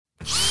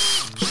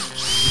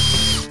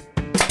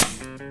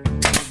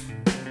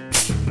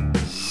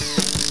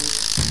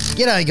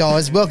G'day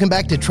guys, welcome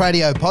back to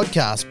Tradio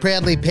Podcast,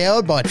 proudly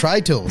powered by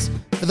Trade Tools.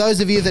 For those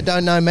of you that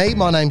don't know me,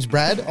 my name's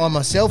Brad. I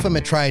myself am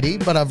a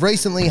tradie, but I've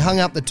recently hung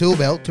up the tool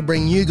belt to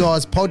bring you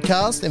guys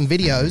podcasts and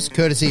videos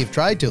courtesy of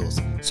Trade Tools.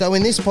 So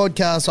in this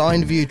podcast, I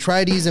interview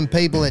tradies and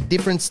people at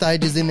different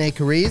stages in their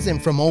careers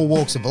and from all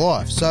walks of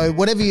life. So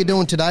whatever you're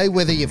doing today,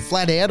 whether you're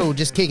flat out or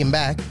just kicking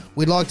back,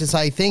 we'd like to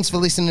say thanks for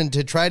listening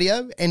to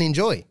Tradio and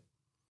enjoy.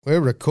 We're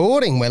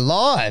recording. We're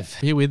live.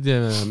 Here with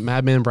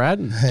Madman Brad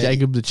and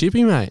Jacob the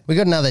Chippy, mate. We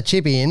got another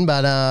chippy in,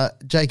 but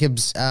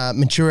Jacob's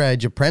mature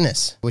age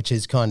apprentice, which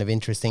is kind of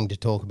interesting to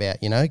talk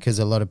about, you know, because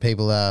a lot of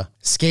people are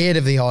scared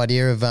of the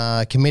idea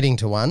of committing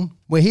to one.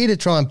 We're here to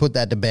try and put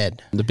that to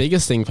bed. The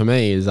biggest thing for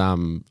me is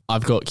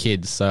I've got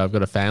kids, so I've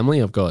got a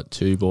family. I've got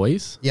 2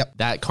 boys. Yep.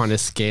 That kind of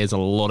scares a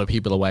lot of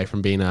people away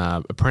from being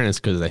an apprentice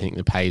because they think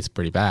the pay is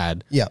pretty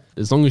bad. Yep.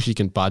 As long as you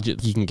can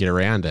budget, you can get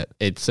around it.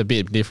 It's a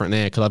bit different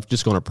now because I've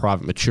just gone a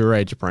private mature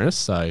age apprentice,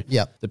 so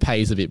Yep. the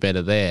pay's a bit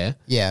better there.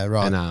 Yeah,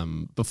 right.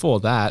 And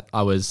before that,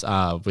 I was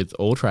with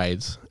All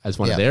Trades as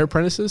one Yep. of their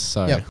apprentices.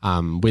 So Yep.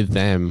 with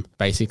them,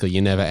 basically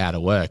you're never out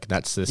of work.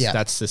 That's the Yep.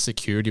 that's the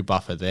security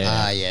buffer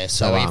there. Yeah.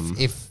 So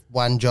if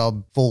one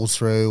job falls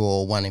through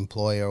or one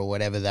employer or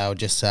whatever, they'll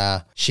just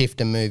shift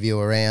and move you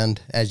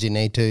around as you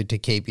need to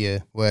keep you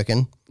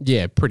working.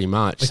 Yeah, pretty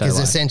much. Because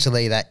so,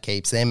 essentially that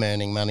keeps them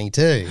earning money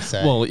too.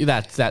 So well,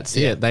 that's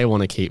Yeah. it. They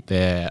want to keep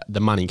the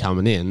money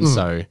coming in.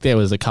 So there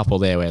was a couple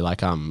there where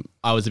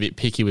I was a bit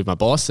picky with my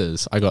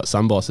bosses. I got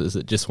some bosses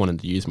that just wanted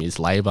to use me as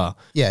labour.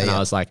 Yeah, and yeah. I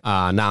was like,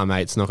 nah,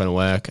 mate, it's not going to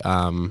work.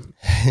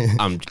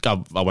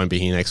 I won't be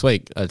here next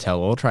week. I'd tell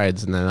All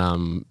Trades, and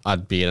then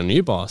I'd be at a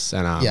new boss,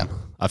 and Yeah.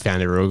 I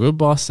found a real good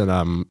boss, and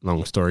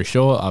long story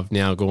short, I've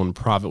now gone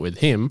private with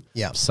him.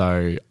 Yeah.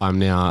 So I'm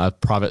now a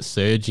private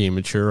third year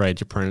mature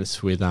age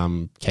apprentice with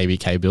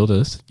KBK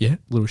Builders. Yeah,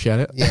 little shout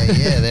out.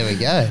 yeah, there we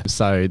go.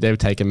 So they've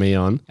taken me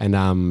on,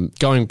 and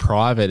going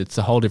private, it's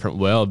a whole different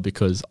world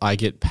because I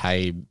get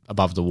paid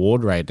above the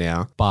ward rate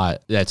now,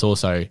 but that's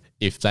also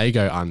if they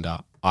go under,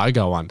 I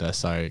go under.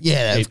 So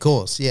Yeah, of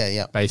course.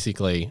 Yeah.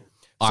 basically,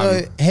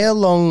 So how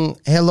long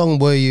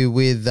were you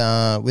with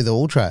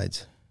All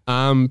Trades?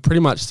 pretty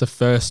much the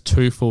first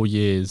 2 full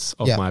years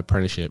of Yeah. my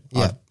apprenticeship.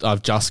 Yeah.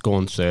 I've just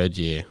gone third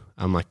year.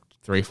 I'm like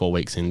 3-4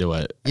 weeks into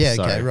it. Yeah,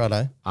 So, okay,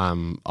 righto.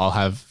 I'll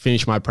have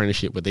finished my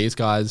apprenticeship with these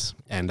guys,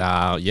 and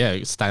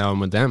stay on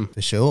with them.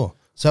 For sure.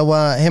 So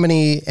how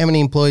many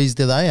employees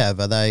do they have?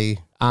 Are they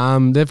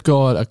They've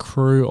got a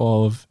crew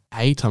of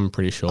 8, I'm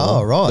pretty sure.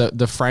 Oh, right.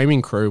 The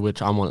framing crew, which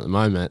I'm on at the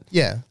moment,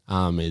 Yeah.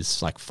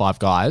 is like 5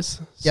 guys.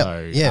 Yep.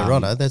 So, yeah,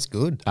 righto, that's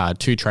good.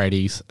 2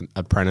 tradies,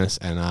 apprentice,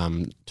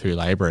 and 2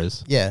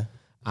 labourers. Yeah.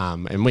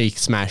 And we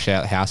smash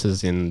out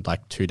houses in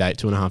like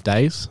 2.5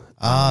 days.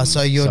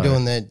 So you're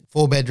doing the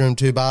 4-bedroom,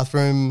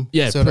 2-bathroom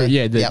sort of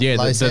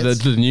low sets?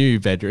 The new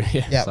bedroom.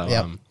 Yeah. Yep, So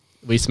yep.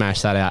 we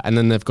smash that out, and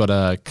then they've got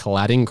a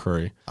cladding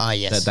crew.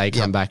 Yes. That they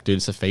come Yep. back, do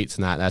the feats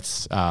and that.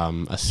 That's a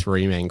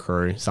 3-man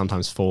crew,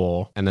 sometimes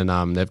 4, and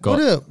then they've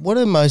got What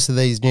are most of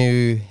these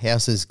new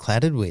houses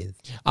cladded with?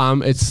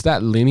 it's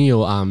that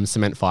lineal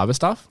cement fiber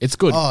stuff. It's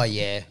good. Oh,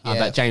 yeah.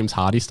 That James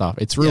Hardy stuff.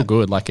 It's real Yep.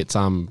 good. Like it's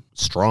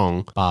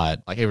strong,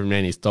 but like every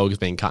man his dog has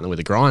been cutting it with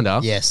a grinder.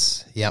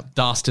 Yes. Yep.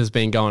 Dust has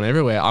been going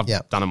everywhere. I've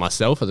Yep. done it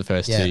myself for the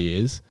first Yeah. 2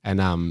 years,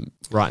 and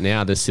right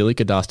now the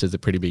silica dust is a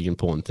pretty big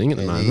important thing at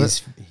the moment.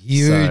 It's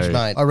huge, So-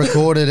 mate. I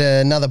recorded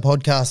another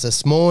podcast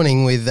this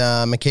morning with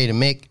Makita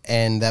Mick,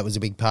 and that was a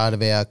big part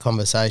of our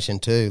conversation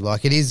too.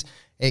 Like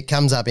it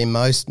comes up in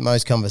most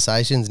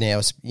conversations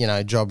now, you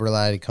know,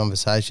 job-related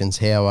conversations,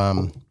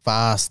 how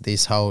fast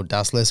this whole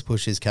dustless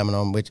push is coming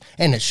on,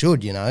 and it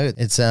should, you know.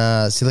 It's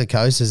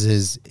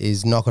silicosis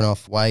is knocking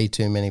off way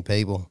too many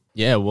people.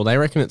 Yeah, well, they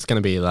reckon it's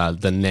going to be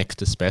the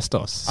next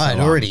asbestos. It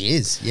already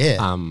is,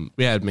 yeah.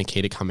 We had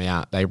Makita come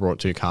out. They brought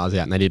 2 cars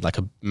out, and they did like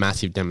a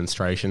massive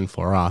demonstration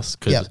for us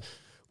because Yep.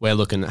 we're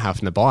looking at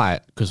having to buy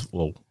it because,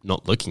 well,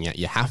 not looking at,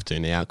 you have to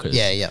now because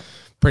Yeah.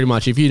 pretty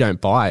much if you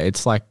don't buy it,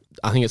 it's like,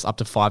 I think it's up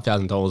to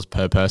 $5,000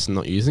 per person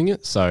not using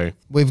it. So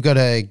We've got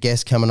a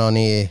guest coming on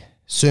here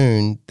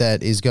soon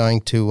that is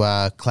going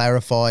to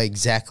clarify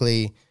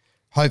exactly,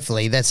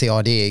 hopefully that's the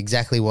idea,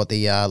 exactly what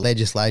the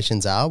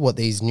legislations are, what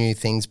these new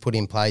things put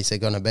in place are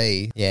going to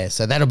be. Yeah,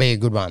 so that'll be a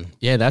good one.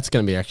 yeah, that's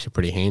going to be actually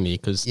pretty handy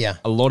because Yeah.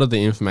 a lot of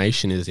the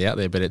information is out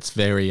there, but it's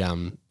very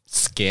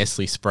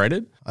scarcely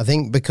spreaded. I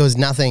think because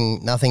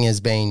nothing has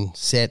been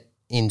set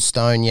in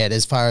stone yet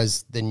as far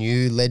as the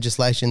new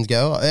legislations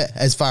go,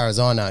 as far as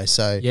I know.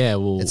 So Yeah,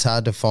 well, it's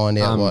hard to find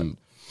out what.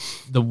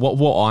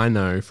 What I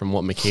know from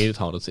what Makita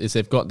told us is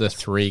they've got the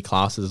 3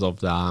 classes of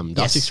the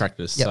dust Yes.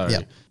 extractors. Yep, so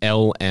yep.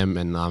 L, M,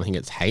 and I think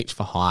it's H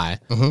for high.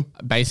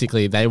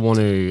 Basically, they want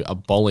to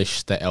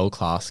abolish the L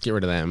class, get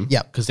rid of them.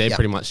 Yep, because they're yep.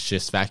 pretty much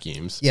just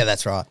vacuums. Yeah,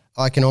 that's right.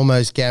 I can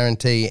almost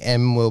guarantee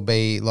M will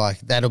be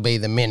that'll be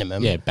the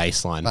minimum. Yeah,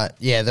 baseline. But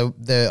yeah,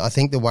 the I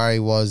think the worry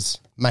was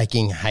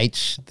making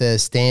H the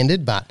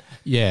standard, but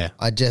Yeah.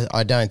 I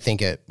don't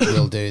think it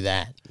will do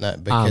that. No,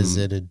 because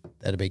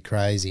that'd be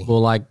crazy.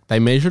 Well, like they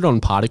measured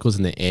on particles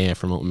in the air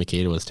from what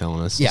Makita was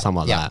telling us, Yeah, something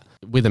like yeah. that.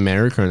 With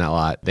America and that,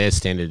 like their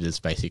standard is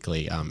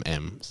basically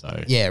M.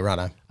 So Yeah,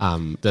 righto.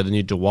 the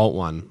new DeWalt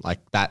one, like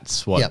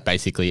that's what Yep.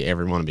 basically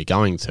everyone will be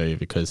going to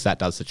because that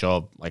does the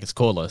job. Like it's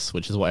cordless,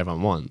 which is what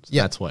everyone wants.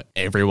 Yep. That's what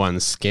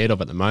everyone's scared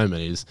of at the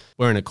moment. Is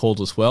we're in a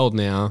cordless world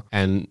now,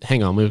 and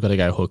hang on, we've got to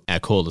go hook our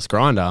cordless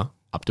grinder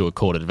up to a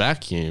corded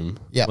vacuum.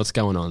 Yep. What's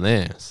going on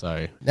there?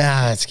 So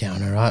Nah, it's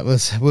going all right.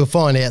 We'll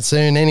find out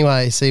soon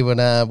anyway, see what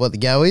the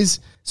go is.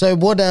 So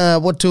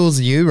what tools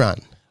do you run?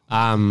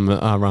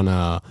 I run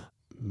a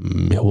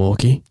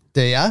Milwaukee.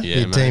 Do ya? Yeah,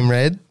 Your mate. Team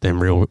Red? Them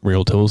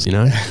real tools, you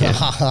know.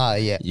 Yeah.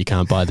 Yeah. You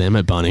can't buy them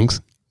at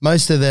Bunnings.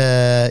 Most of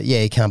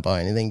you can't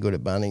buy anything good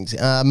at Bunnings.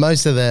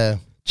 Most of the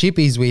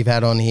chippies we've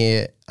had on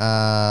here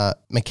are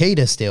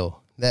Makita still.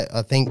 That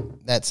I think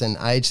that's an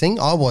age thing.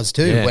 I was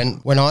too. Yeah.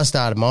 When I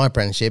started my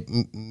apprenticeship,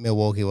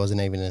 Milwaukee wasn't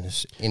even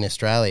in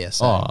Australia.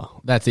 So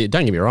Oh, that's it.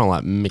 Don't get me wrong.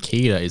 Like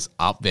Makita is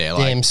up there.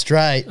 Like damn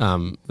straight.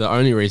 the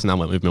only reason I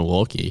went with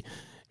Milwaukee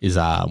is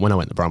when I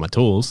went to Brahma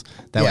Tools,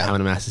 they were Yeah. having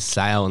a massive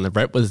sale and the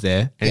rep was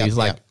there and Yep, he's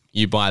like, yep.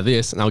 you buy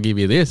this and I'll give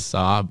you this. So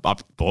I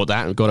bought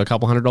that and got a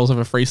couple $100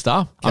 of free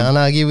stuff. Can't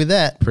argue with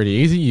that. Pretty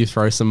easy. You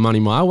throw some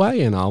money my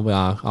way and I'll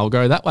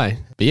go that way.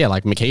 But yeah,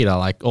 like Makita,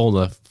 like all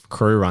the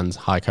crew runs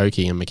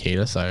Hikoki and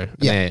Makita, so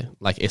Yeah. they're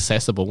like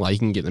accessible. Like you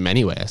can get them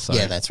anywhere. So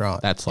Yeah, that's right.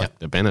 That's like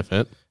the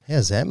benefit.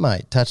 How's that,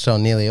 mate? Touched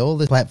on nearly all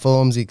the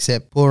platforms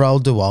except poor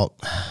old DeWalt.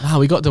 Ah,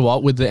 we got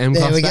DeWalt with the M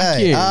There Class we go.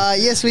 vacuum.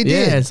 Yes, we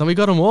did. Yeah, so we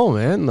got them all,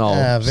 man.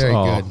 Very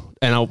good.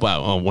 And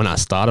when I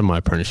started my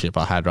apprenticeship,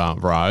 I had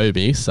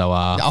Ryobi. So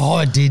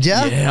Oh, did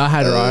ya? yeah, I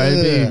had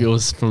Ryobi. It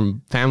was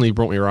from family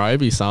brought me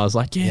Ryobi, so I was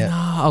like, Yeah.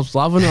 I was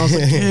loving it. I was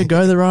like, yeah,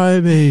 go the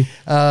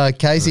Ryobi.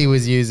 Casey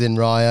was using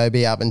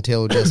Ryobi up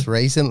until just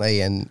recently,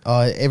 and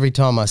every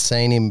time I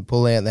seen him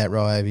pull out that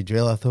Ryobi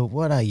drill, I thought,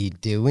 "What are you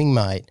doing,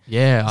 mate?"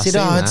 Yeah, I He said,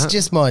 seen "Oh, that. it's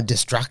just my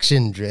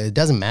destruction drill. It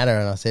doesn't matter."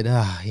 And I said,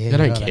 "Oh, yeah." They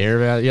don't righto." care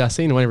about it. Yeah, I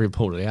seen whenever he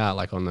pulled it out,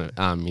 like on the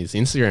his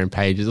Instagram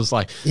page, it was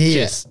like Yeah.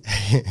 just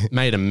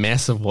made a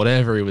mess of whatever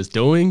he was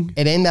doing.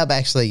 It ended up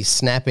actually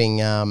snapping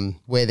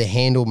where the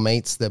handle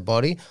meets the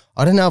body.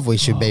 I don't know if we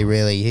should be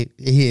really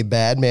here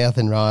bad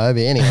mouthing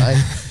Ryobi anyway.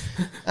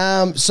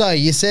 So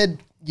you said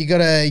you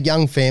got a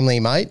young family,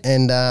 mate,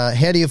 and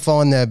how do you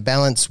find the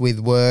balance with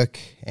work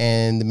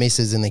and the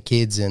missus and the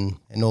kids and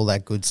all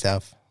that good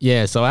stuff?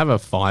 Yeah, so I have a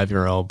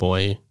 5-year-old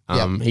boy.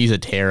 Yep. He's a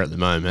terror at the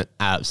moment,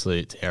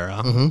 absolute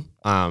terror.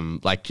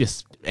 Like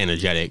just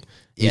energetic.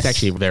 Yes. He's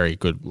actually very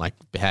good, like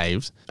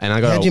behaved. And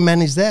I got How'd you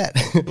manage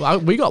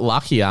that? we got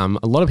lucky. A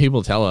lot of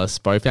people tell us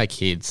both our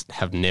kids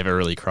have never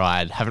really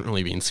cried, haven't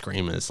really been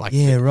screamers. Like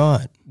Yeah,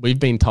 right. we've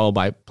been told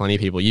by plenty of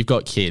people, you've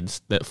got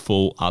kids that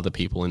fool other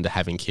people into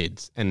having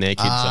kids, and their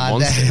kids are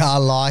monsters. I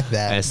like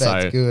that. And That's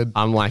so good.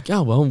 I'm like,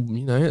 oh well,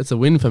 it's a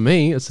win for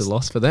me. It's a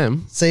loss for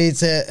them. See,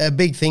 it's a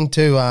big thing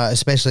too,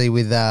 especially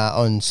with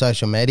on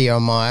social media,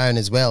 on my own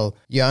as well.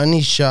 You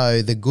only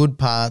show the good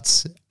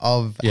parts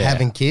of Yeah.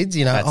 having kids.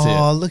 You know, That's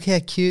oh, look how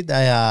cute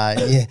they are.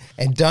 Yeah.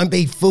 And don't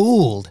be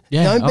fooled.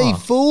 Yeah, Don't be oh.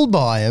 fooled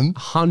by them.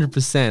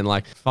 100%.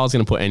 Like if I was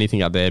going to put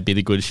anything up there, it'd be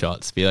the good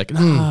shots. Be like,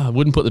 I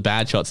wouldn't put the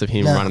bad shots of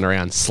him running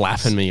around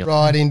slapping me.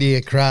 Right into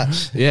your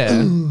crutch.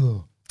 Yeah.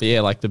 But yeah,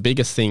 like the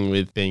biggest thing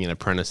with being an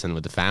apprentice and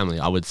with the family,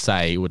 I would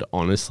say would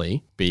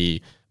honestly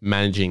be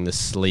managing the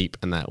sleep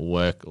and that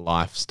work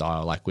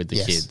lifestyle, like with the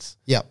Yes. kids.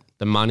 Yep.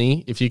 The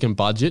money, if you can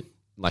budget,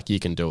 like you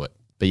can do it.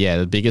 But yeah,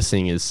 the biggest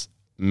thing is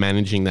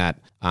managing that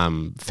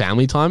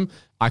family time.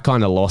 I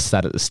kind of lost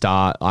that at the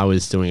start. I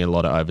was doing a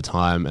lot of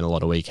overtime and a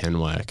lot of weekend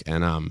work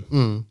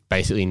and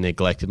basically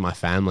neglected my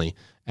family.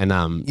 And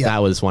that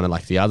was one of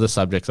like the other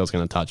subjects I was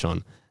going to touch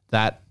on.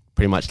 That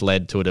pretty much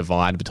led to a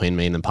divide between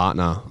me and the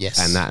partner. Yes.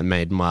 And that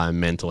made my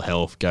mental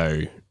health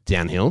go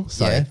downhill.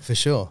 So Yeah, for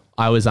sure.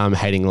 I was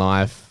hating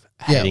life,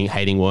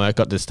 hating work,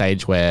 got to the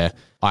stage where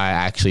I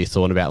actually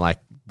thought about like,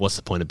 what's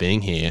the point of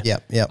being here?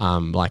 Yep.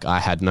 Like I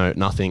had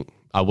nothing.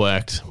 I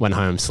worked, went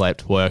home,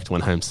 slept, worked,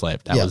 went home,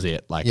 slept. That Yep. was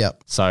it. Like,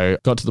 Yep. so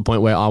got to the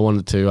point where I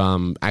wanted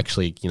to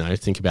actually,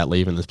 think about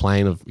leaving this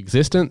plane of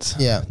existence.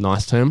 Yeah.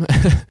 Nice term.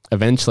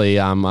 Eventually,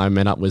 I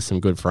met up with some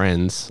good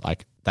friends.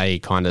 Like they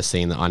kind of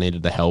seen that I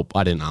needed the help.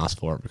 I didn't ask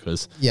for it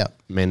because Yep.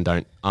 men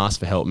don't ask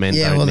for help. Men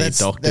Yeah, don't well, need that's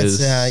doctors.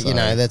 that's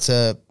so- that's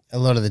a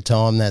lot of the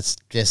time that's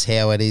just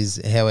how it is,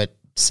 how it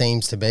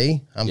seems to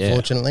be,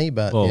 unfortunately.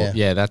 But Well,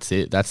 yeah. that's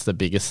it. That's the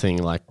biggest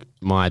thing. Like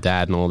my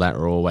dad and all that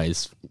were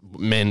always,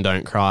 men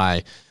don't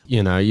cry.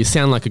 You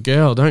sound like a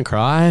girl, don't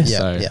cry. Yeah,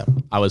 So yeah.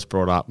 I was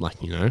brought up like,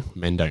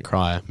 men don't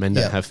cry. Men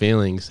don't Yeah. have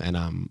feelings. And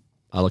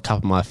a couple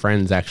of my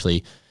friends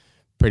actually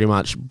pretty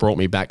much brought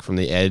me back from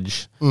the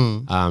edge.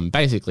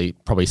 Basically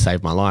probably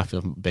saved my life,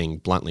 if I'm being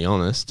bluntly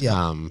honest.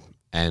 Yeah.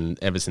 And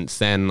ever since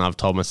then, I've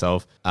told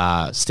myself,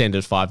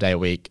 standard 5-day a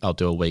week, I'll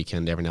do a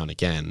weekend every now and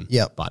again.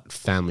 Yep. But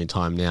family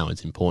time now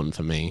is important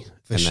for me.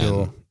 For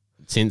sure.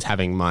 Since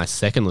having my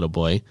second little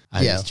boy,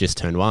 Yeah. he's just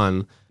turned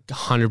 1,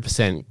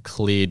 100%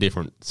 clear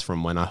difference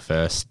from when I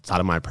first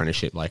started my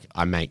apprenticeship. Like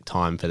I make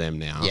time for them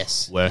now.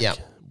 Yes.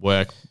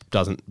 Work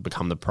doesn't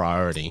become the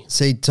priority.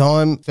 See,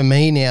 time for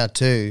me now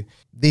too,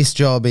 this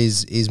job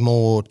is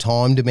more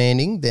time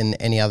demanding than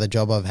any other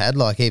job I've had.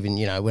 Like even,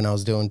 when I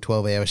was doing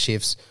 12-hour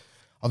shifts,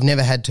 I've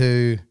never had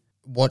to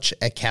watch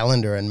a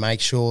calendar and make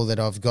sure that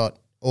I've got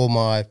all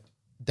my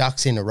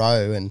ducks in a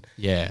row. And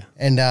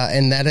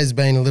that has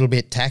been a little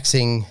bit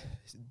taxing.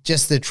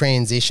 Just the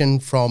transition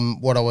from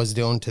what I was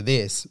doing to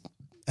this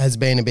has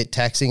been a bit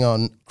taxing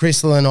on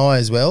Crystal and I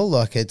as well.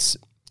 Like it's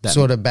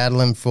sort of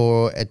battling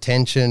for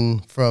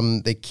attention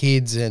from the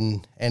kids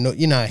and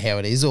you know how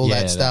it is, all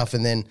that stuff.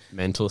 And then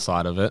mental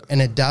side of it.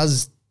 And it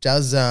does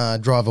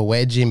drive a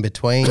wedge in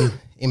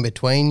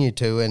between you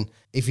two. And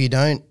if you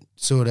don't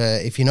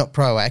if you're not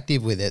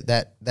proactive with it,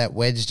 that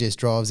wedge just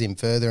drives in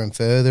further and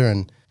further.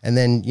 And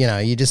then,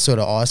 you just sort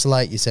of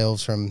isolate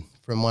yourselves from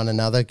one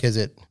another because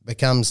it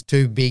becomes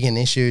too big an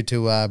issue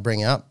to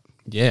bring up.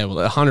 Yeah,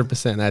 well,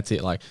 100%. That's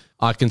it. Like,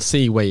 I can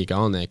see where you're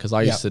going there because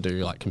I used to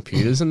do like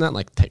computers and that,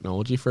 like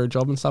technology for a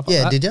job and stuff like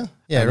that. Yeah, did you?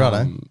 Yeah,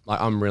 right.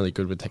 Like, I'm really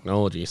good with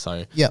technology,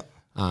 so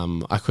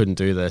I couldn't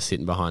do the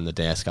sitting behind the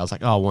desk. I was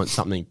like, I want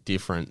something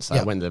different, so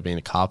I went to being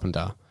a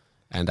carpenter,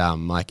 and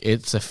like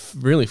it's a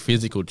really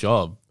physical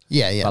job.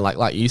 Yeah. But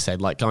like you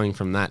said, like going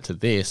from that to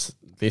this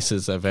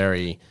is a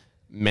very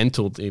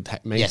mentally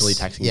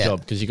taxing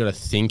job because you got to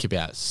think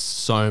about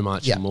so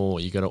much more.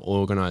 You got to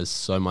organize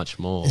so much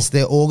more. It's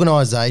the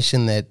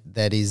organisation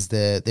that is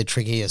the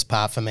trickiest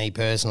part for me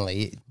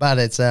personally, but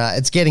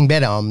it's getting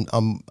better.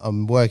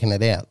 I'm working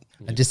it out.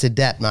 I just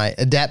adapt, mate.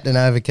 Adapt and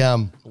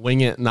overcome.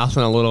 Wing it.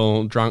 Nothing a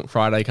little drunk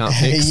Friday can't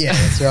fix. Yeah,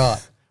 that's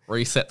right.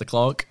 Reset the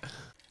clock.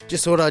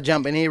 Just thought I'd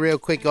jump in here real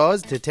quick,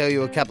 guys, to tell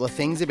you a couple of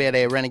things about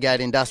our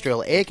Renegade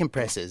Industrial air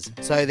compressors.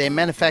 So they're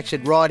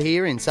manufactured right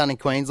here in sunny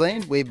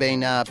Queensland. We've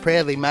been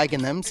proudly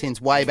making them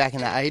since way back in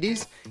the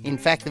 80s. In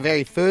fact, the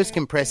very first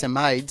compressor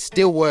made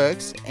still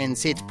works and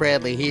sits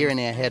proudly here in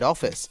our head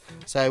office.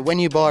 So when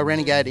you buy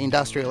Renegade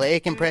Industrial air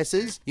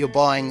compressors, you're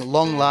buying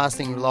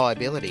long-lasting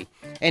reliability.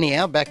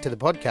 Anyhow, back to the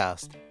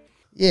podcast.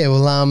 Yeah,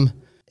 well,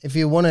 if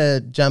you want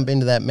to jump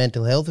into that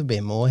mental health a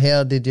bit more,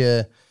 how did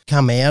you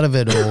come out of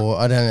it, or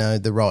I don't know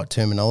the right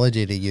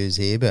terminology to use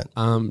here, but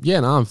I'm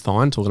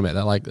fine talking about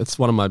that. Like, it's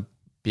one of my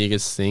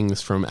biggest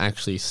things from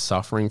actually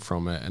suffering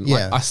from it, and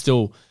like I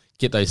still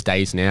get those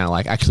days now.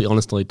 Like, actually,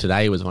 honestly,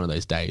 today was one of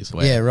those days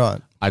where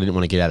I didn't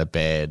want to get out of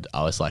bed.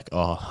 I was like,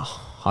 I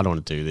don't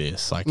want to do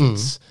this. Like,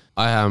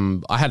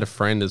 I had a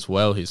friend as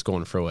well who's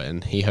gone through it,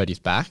 and he hurt his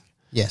back.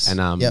 Yes.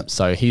 And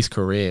so his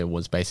career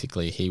was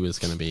basically he was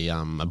going to be a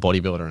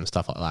bodybuilder and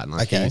stuff like that. And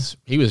like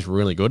he was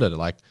really good at it.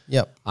 Like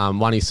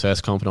won his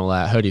first comp and all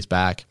that, hurt his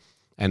back,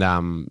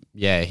 and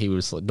he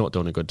was not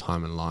doing a good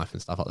time in life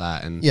and stuff like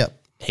that. And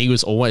he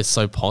was always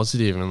so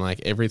positive and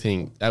like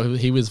everything.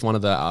 He was one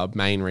of the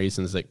main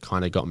reasons that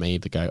kind of got me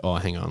to go, oh,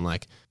 hang on,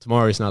 like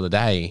tomorrow's another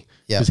day.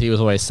 Because he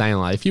was always saying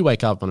like, if you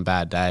wake up on a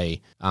bad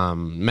day,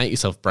 make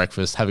yourself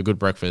breakfast, have a good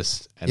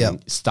breakfast,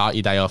 and start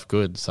your day off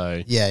good.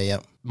 So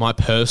my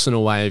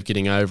personal way of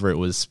getting over it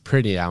was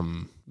pretty a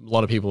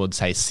lot of people would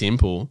say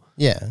simple.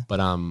 Yeah. But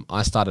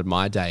I started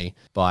my day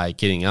by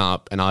getting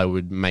up and I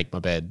would make my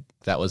bed.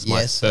 That was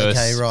my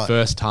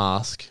first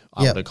task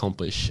I would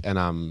accomplish. And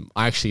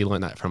I actually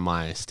learned that from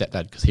my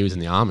stepdad because he was in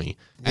the army.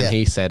 And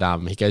he said,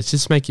 he goes,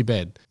 just make your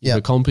bed. You've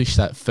accomplished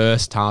that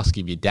first task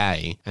of your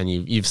day and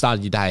you've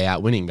started your day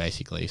out winning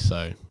basically.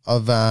 So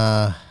I've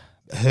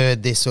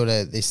heard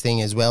this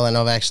thing as well, and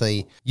I've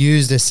actually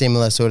used a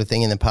similar sort of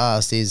thing in the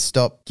past, is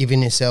stop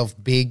giving yourself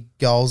big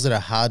goals that are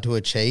hard to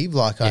achieve.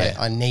 Like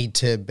I need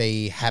to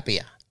be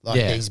happier,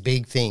 like these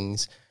big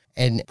things,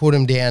 and put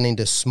them down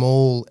into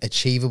small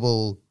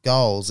achievable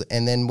goals.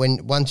 And then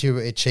once you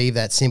achieve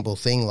that simple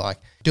thing, like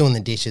doing the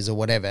dishes or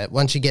whatever,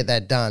 once you get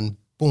that done,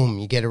 boom,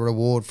 you get a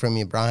reward from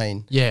your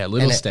brain. Yeah,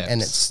 little steps. And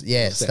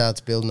it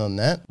starts building on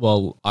that.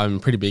 Well,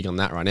 I'm pretty big on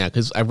that right now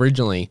because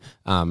originally,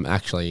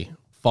 actually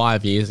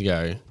 5 years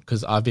ago,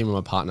 because I've been with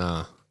my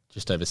partner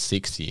just over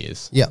 6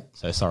 years. Yeah.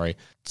 So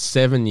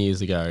 7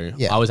 years ago,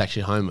 I was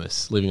actually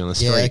homeless, living on the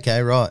street. Yeah,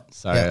 okay, right.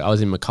 So I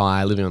was in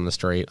Mackay, living on the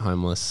street,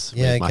 homeless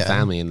with my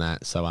family and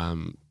that. So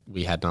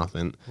we had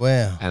nothing.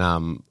 Wow.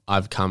 And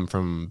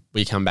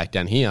we come back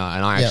down here,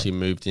 and I actually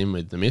moved in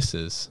with the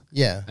missus.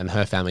 Yeah. And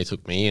her family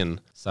took me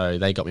in. So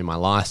they got me my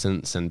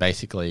license, and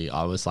basically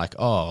I was like,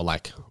 oh,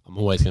 like I'm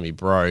always going to be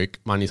broke.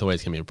 Money's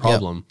always going to be a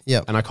problem.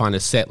 Yeah. And I kind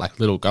of set like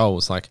little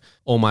goals. Like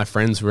all my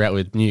friends were out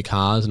with new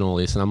cars and all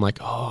this, and I'm like,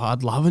 oh,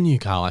 I'd love a new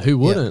car. Like who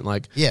wouldn't?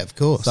 Like, yeah, of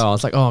course. So I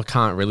was like, oh, I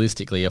can't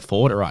realistically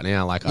afford it right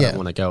now. Like I don't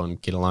want to go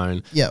and get a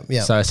loan. Yeah.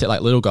 Yeah. So I set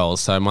like little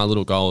goals. So my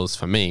little goals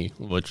for me,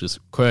 which was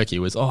quirky,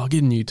 was I'll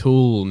get a new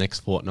tool next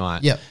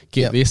fortnight. Yeah.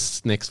 Get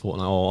this next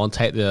fortnight, or I'll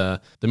take the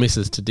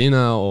missus to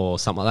dinner or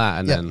something like that.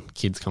 And then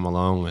kids come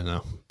along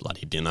and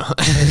bloody dinner.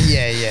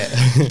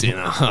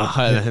 Dinner.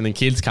 And then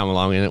kids come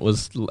along, and it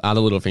was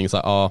other little things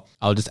like, oh,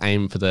 I'll just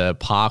aim for the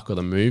park or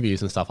the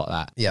movies and stuff like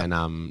that. Yeah.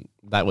 And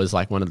that was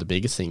like one of the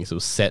biggest things,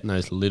 was setting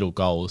those little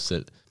goals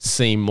that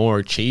seem more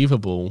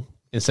achievable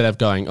instead of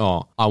going,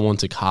 oh, I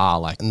want a car,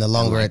 like, And the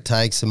longer it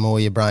takes, the more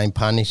your brain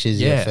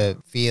punishes you for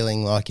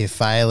feeling like you're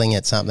failing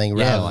at something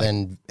rather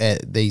than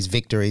these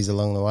victories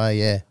along the way.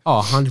 Yeah.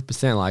 Oh,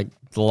 100%. Like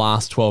the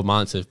last 12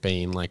 months have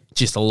been like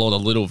just a lot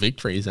of little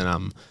victories,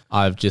 and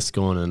I've just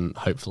gone and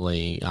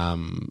hopefully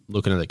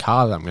looking at the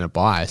car that I'm going to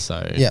buy.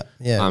 So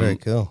very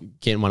cool.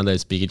 Getting one of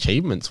those big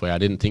achievements where I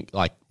didn't think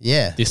like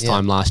this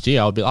time last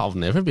year I'll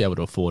never be able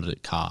to afford a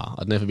car.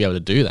 I'd never be able to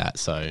do that.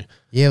 So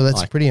yeah, well,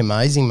 that's pretty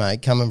amazing,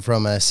 mate. Coming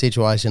from a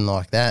situation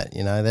like that,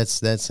 you know, that's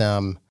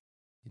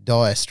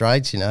dire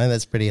straits. You know,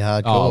 that's pretty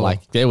hardcore. Oh,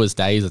 like there was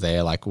days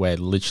there like where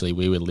literally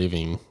we were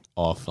living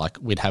off, like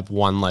we'd have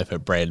one loaf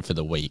of bread for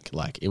the week.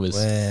 Like it was,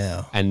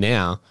 wow. And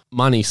now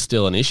money's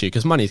still an issue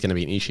because money's going to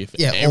be an issue for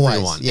everyone.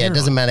 Always. Yeah, it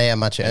doesn't matter how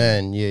much you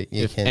earn.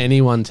 If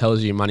anyone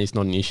tells you money's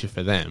not an issue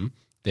for them,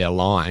 they're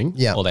lying,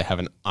 or they have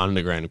an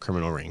underground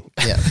criminal ring.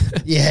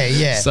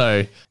 Yeah.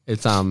 So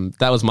it's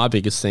that was my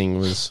biggest thing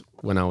was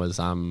when I was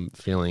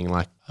feeling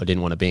like I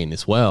didn't want to be in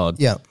this world.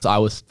 Yeah. So I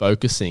was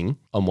focusing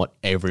on what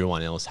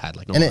everyone else had.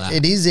 Like, and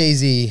it is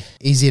easy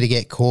to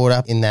get caught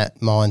up in that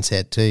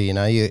mindset too. You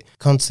know, you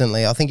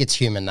constantly, I think it's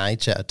human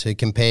nature to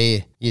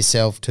compare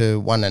yourself to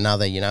one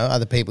another, you know,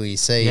 other people you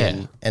see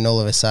and all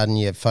of a sudden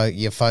you're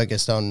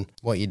focused on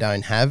what you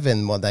don't have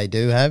and what they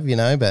do have, you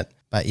know, but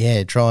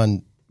yeah, try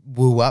and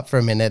woo up for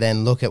a minute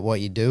and look at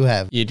what you do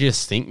have. You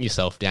just sink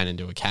yourself down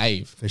into a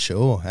cave. For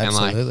sure,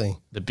 absolutely.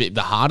 And like,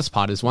 the hardest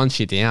part is once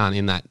you're down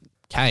in that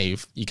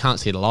cave, you can't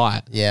see the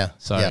light. Yeah.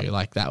 So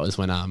like that was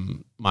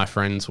when my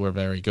friends were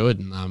very good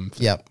and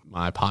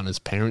my partner's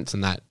parents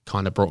and that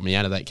kind of brought me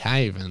out of that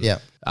cave.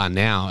 And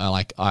now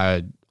like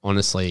I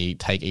honestly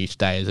take each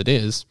day as it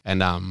is. And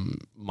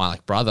my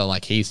like brother,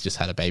 like he's just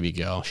had a baby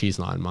girl. She's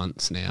 9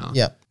 months now.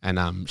 Yeah.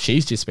 And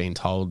she's just been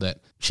told that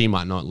she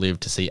might not live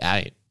to see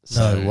 8.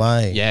 So, no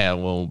way. Yeah,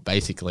 well,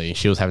 basically,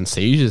 she was having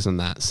seizures and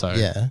that. So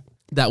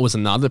that was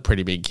another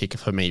pretty big kicker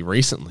for me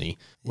recently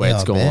where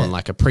it's gone,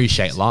 like,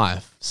 appreciate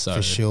life. So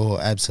for sure,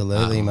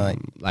 absolutely, mate.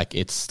 Like,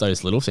 it's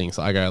those little things.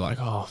 I go like,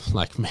 oh,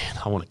 like, man,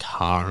 I want a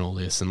car and all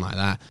this and like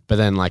that. But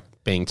then, like,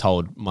 being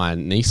told my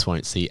niece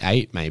won't see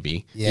 8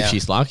 maybe if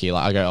she's lucky.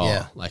 Like, I go,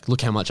 oh, like,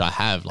 look how much I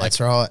have. Like, that's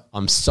right.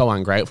 I'm so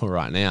ungrateful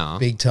right now.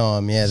 Big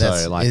time, yeah.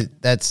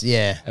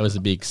 It was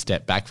a big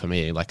step back for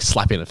me, like,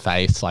 slap in the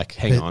face, like,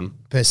 hang on.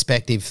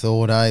 Perspective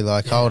thought,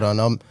 Like, hold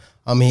on,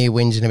 I'm here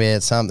whinging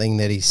about something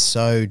that is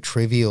so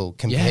trivial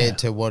compared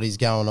to what is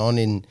going on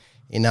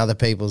in other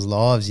people's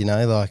lives, you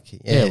know, like,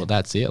 well,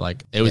 that's it.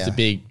 Like, it was a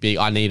big,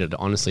 I needed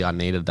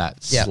that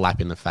slap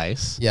in the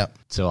face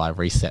till I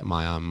reset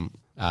my,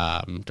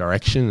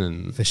 direction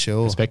and for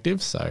sure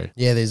perspective. So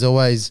yeah, there's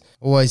always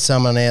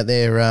someone out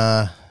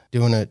there,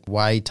 doing it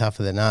way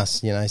tougher than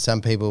us. You know,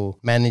 some people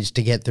manage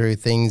to get through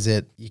things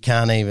that you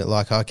can't even,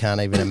 like, I can't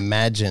even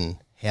imagine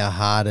how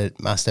hard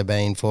it must have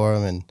been for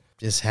them, and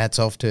just hats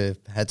off to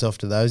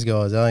those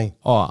guys, eh?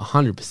 Oh,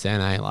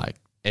 100%, Like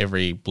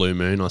every blue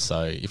moon or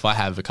so, if I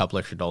have a couple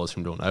extra dollars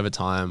from doing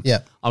overtime,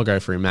 I'll go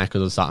through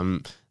Macca's or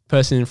something.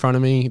 Person in front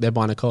of me, they're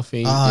buying a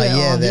coffee.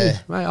 Mate,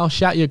 I'll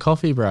shout you a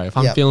coffee, bro. If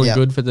I'm feeling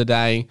good for the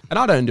day, and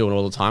I don't do it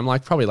all the time,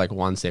 like probably like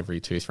once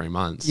every 2-3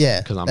 months.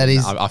 Yeah, because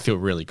I feel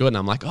really good, and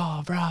I'm like,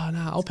 oh, bro,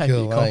 I'll pay for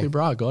your coffee,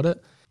 bro. I got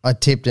it. I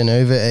tipped an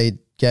Uber.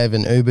 Gave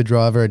an Uber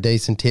driver a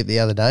decent tip the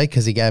other day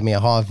because he gave me a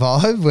high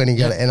five when he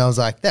got it, and I was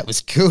like, that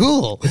was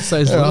cool. It's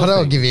those little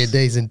I'll give you a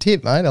decent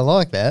tip, mate. I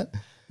like that.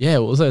 Yeah, it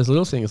was those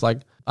little things.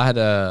 Like I had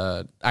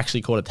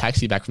actually called a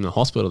taxi back from the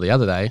hospital the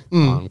other day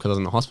because I was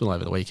in the hospital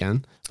over the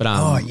weekend. But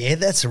oh yeah,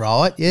 that's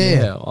right.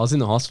 Yeah, I was in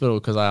the hospital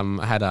because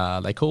I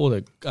had they call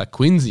it a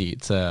Quincy.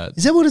 Is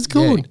that what it's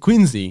called? Yeah,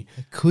 Quincy.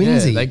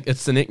 Quincy. Yeah,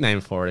 it's the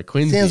nickname for it. A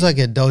Quincy. Sounds like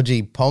a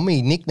dodgy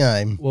pommy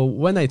nickname. Well,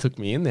 when they took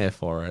me in there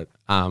for it,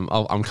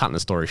 I'm cutting the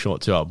story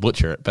short too. I'll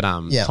butcher it, but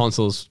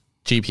tonsils.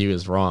 GP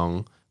was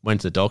wrong.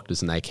 Went to the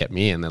doctors and they kept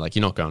me in. They're like,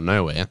 you're not going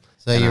nowhere.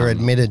 So you were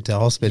admitted to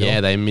hospital?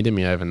 Yeah, they admitted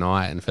me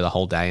overnight and for the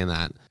whole day and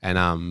that.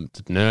 And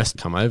the nurse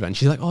come over and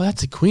she's like, oh,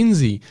 that's a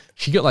Quincy.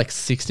 She got like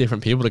 6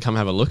 different people to come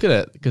have a look at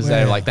it because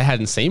they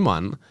hadn't seen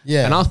one.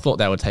 Yeah. And I thought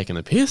they were taking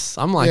a piss.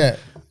 I'm like,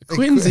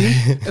 Quincy,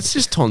 it's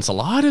just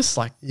tonsillitis.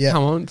 Like,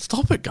 come on,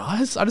 stop it,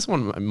 guys. I just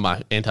want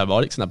my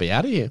antibiotics and I'll be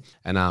out of here.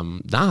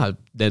 And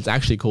there's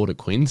actually called a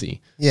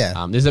Quincy.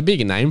 Yeah. There's a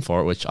bigger name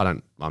for it, which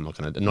I'm not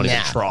going to even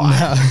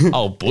try.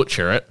 I'll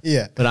butcher it.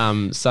 Yeah.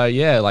 But so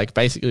yeah, like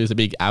basically there's a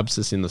big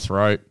abscess in the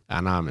throat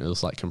and it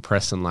was like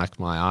compressing like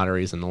my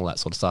arteries and all that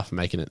sort of stuff,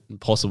 making it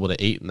impossible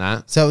to eat and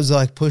that. So it was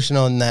like pushing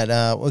on that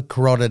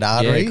carotid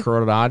artery? Yeah,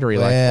 carotid artery,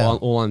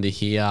 like all under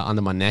here,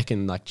 under my neck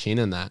and like chin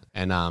and that.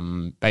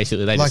 And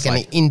basically they like just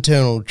an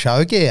internal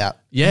choke out.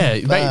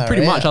 Yeah,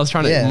 pretty much. I was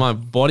trying to, my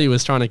body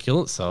was trying to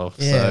kill itself.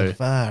 Yeah, so,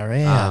 far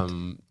out.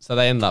 So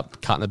they ended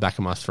up cutting the back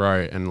of my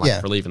throat and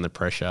like relieving the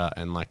pressure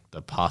and like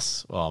the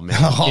pus. Oh man,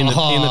 in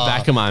the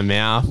back of my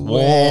mouth,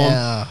 warm.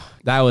 Wow.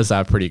 That was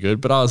pretty good.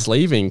 But I was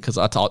leaving because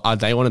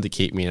they wanted to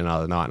keep me in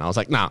another night, and I was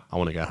like, nah, I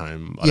want to go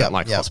home. I don't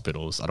like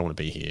hospitals. I don't want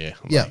to be here.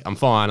 I'm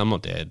fine. I'm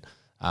not dead.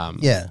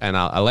 Yeah. And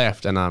I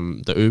left, and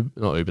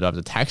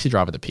the taxi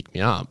driver that picked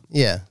me up.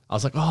 Yeah. I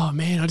was like, oh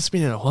man, I just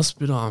been in a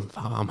hospital.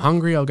 I'm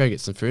hungry. I'll go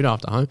get some food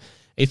after home.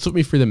 He took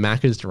me through the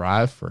Macca's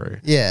drive-through.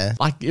 Yeah.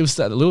 Like, it was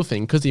that little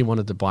thing because he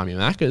wanted to buy me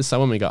Macca's. So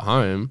when we got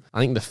home, I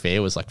think the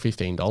fare was like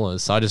 $15.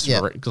 So I just,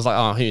 because like,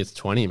 oh, here's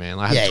 20, man.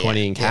 Like, I had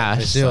 20 in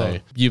cash. for sure. So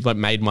you've like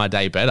made my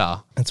day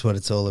better. That's what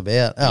it's all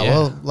about. Oh,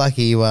 well,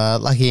 lucky you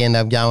end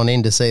up going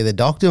in to see the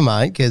doctor,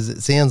 mate, because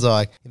it sounds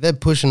like if they're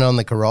pushing on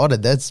the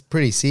carotid, that's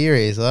pretty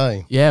serious,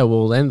 eh? Yeah,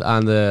 well, then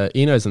the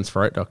ear, nose and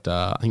throat doctor,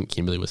 I think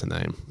Kimberly was her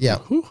name. Yeah.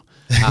 Whew.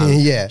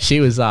 Yeah. She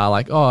was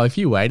like, oh, if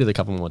you waited a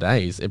couple more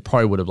days, it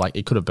probably would have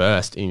it could have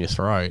burst in your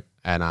throat.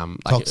 And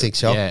toxic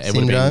shock it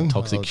syndrome? would have been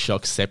toxic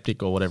shock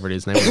septic or whatever it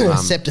is. And they would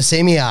have,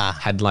 Septicemia.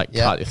 had cut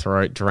your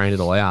throat, drained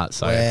it all out.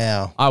 So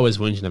Wow. I was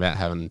whinging about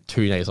having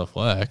 2 days off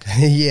work.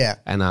 Yeah.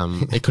 And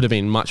it could have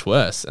been much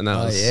worse. And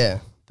yeah.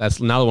 That's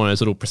another one of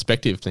those little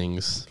perspective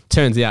things.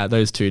 Turns out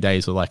those 2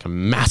 days were like a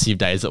massive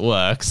days at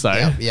work. So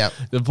Yep.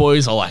 the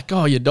boys are like,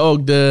 oh, your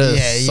dog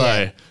does.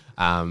 Yeah.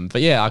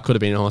 But yeah, I could have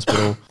been in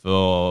hospital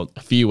for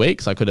a few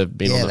weeks. I could have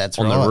been on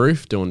the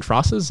roof doing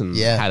trusses and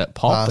had it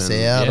pop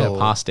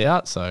passed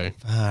out. So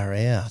far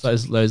out.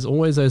 Those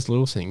always those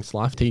little things.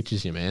 Life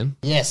teaches you, man.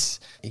 Yes.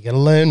 You got to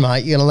learn,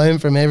 mate. You got to learn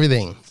from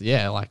everything.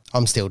 Yeah, like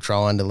I'm still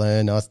trying to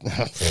learn.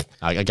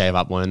 I gave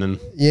up learning.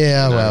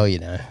 Yeah, well,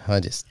 I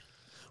just...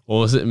 What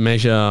was it?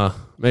 Measure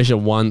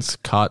once,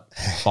 cut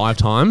 5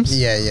 times.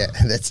 Yeah.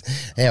 That's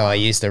how I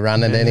used to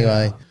run it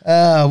anyway.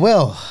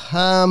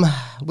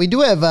 We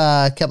do have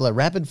a couple of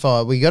rapid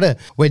fire.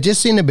 We're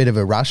just in a bit of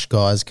a rush,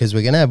 guys, because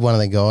we're going to have one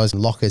of the guys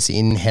lock us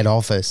in head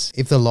office.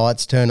 If the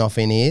lights turn off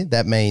in here,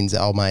 that means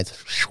old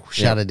mates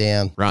shut it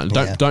down. Right.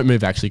 Don't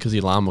move actually, because the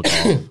alarm will go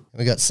off.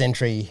 We got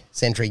sentry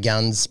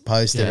guns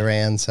posted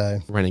around. So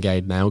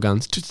renegade nail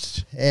guns.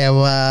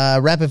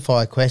 Our rapid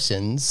fire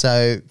questions.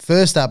 So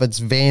first up, it's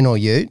van or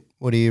ute.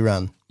 What do you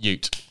run?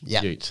 Ute.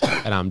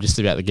 And I'm just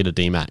about to get a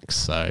D-Max.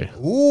 So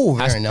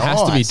very nice.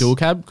 Has to be dual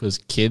cab because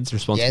kids'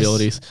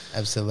 responsibilities. Yes,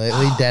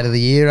 absolutely. Dad of the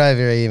year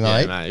over here,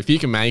 mate. Yeah, mate. If you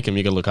can make them,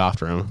 you can look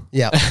after them.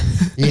 Yeah.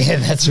 Yeah,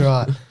 that's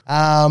right.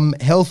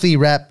 Healthy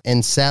wrap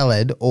and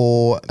salad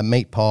or a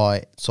meat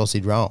pie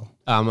sausage roll?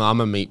 I'm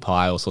a meat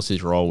pie or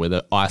sausage roll with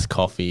an iced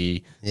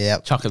coffee,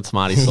 chocolate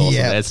Smartie sauce.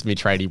 That's my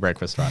tradie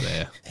breakfast right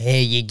there.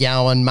 Here you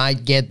going,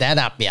 mate. Get that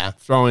up, yeah.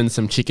 Throw in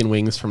some chicken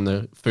wings from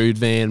the food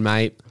van,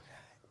 mate.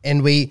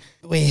 And we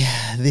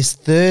this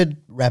third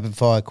rapid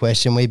fire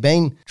question, we've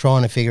been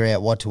trying to figure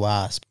out what to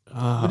ask.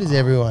 What does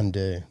everyone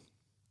do?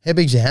 How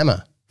big's your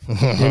hammer?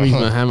 How big's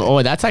my hammer?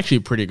 Oh, that's actually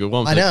a pretty good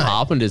one for the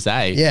carpenters,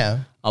 eh? Yeah.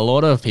 A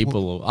lot of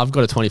people, I've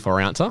got a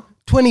 24-ouncer.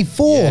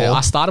 24? Yeah, I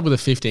started with a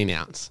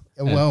 15-ounce.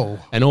 Whoa.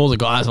 And all the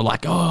guys are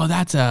like, oh,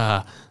 that's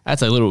a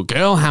little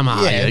girl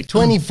hammer. Yeah,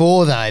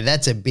 24 though,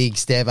 that's a big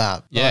step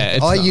up. Yeah.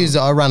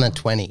 I run a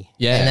 20.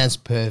 Yeah. And that's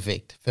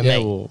perfect for me.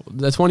 Well,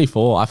 the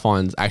 24 I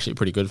find is actually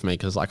pretty good for me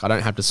because like I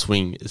don't have to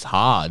swing as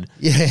hard.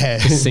 Yeah.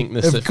 To sink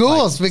the of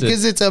course,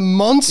 because it's a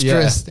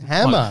monstrous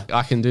hammer. Like,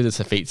 I can do the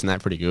Safits and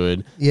that pretty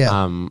good.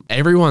 Yeah.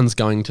 Everyone's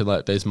going to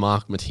like those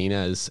Mark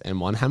Martinez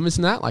M1 hammers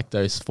and that, like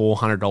those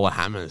 $400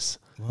 hammers.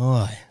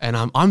 Why? And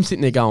I'm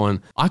sitting there going,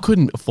 I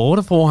couldn't afford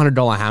a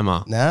 $400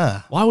 hammer.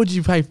 Nah. Why would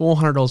you pay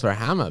 $400 for a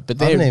hammer?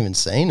 But I haven't even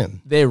seen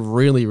them. They're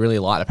really, really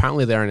light.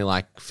 Apparently, they're only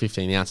like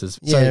 15 ounces.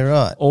 Yeah,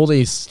 right. All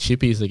these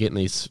chippies are getting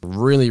these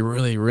really,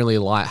 really, really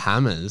light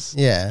hammers.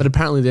 Yeah. But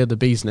apparently, they're the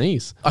bee's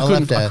knees. I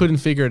couldn't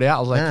figure it out. I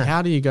was like,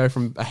 how do you go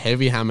from a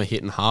heavy hammer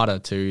hitting harder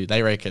to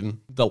they reckon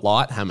the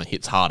light hammer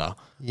hits harder?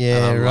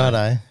 Yeah, righto.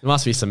 There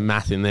must be some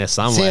math in there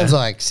somewhere.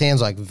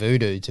 Sounds like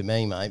voodoo to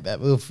me, mate.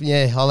 But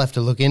I'll have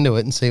to look into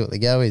it and see what the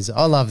go is.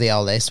 I love the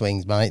old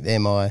S-wings, mate. They're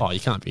my... Oh, you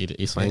can't beat it,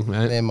 S-wing,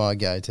 mate. They're my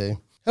go-to.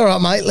 All right,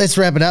 mate, let's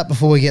wrap it up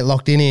before we get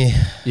locked in here.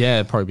 Yeah,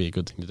 it'd probably be a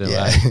good thing to do.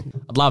 Yeah.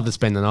 I'd love to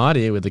spend the night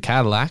here with the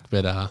Cadillac,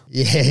 but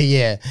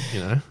yeah. You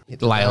know,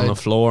 lay on the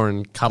floor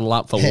and cuddle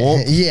up for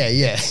warmth. Yeah.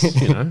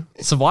 You know,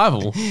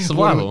 survival.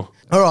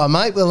 All right,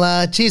 mate.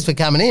 Well, cheers for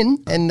coming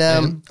in, and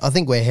I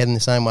think we're heading the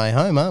same way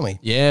home, aren't we?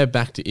 Yeah,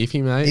 back to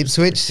Iffy, mate.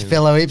 Ipswich,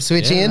 fellow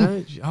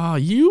Ipswichian. Oh,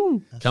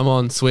 you come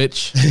on,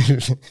 switch.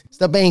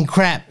 Stop being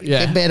crap.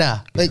 Yeah. Get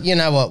better. But you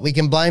know what? We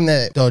can blame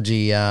the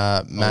dodgy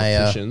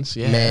mayor,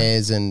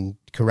 mayors, and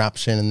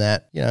corruption and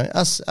that. You know,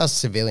 us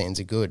civilians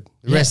are good.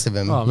 The rest of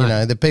them,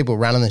 the people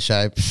running the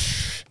show.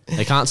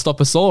 They can't stop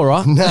us all,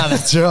 right? No,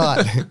 that's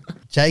right.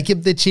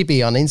 Jacob the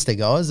Chippy on Insta,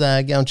 guys.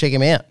 Go and check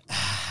him out.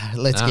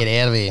 Let's get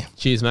out of here.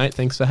 Cheers, mate.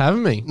 Thanks for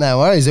having me. No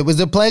worries. It was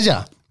a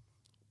pleasure.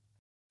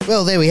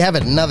 Well, there we have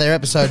it. Another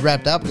episode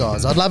wrapped up,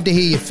 guys. I'd love to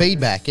hear your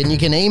feedback, and you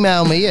can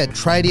email me at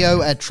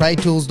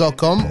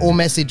tradio@tradetools.com or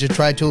message the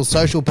Trade Tools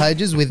social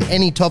pages with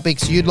any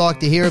topics you'd like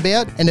to hear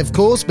about. And, of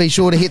course, be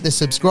sure to hit the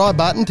subscribe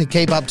button to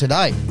keep up to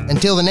date.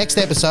 Until the next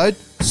episode,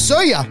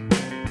 see ya!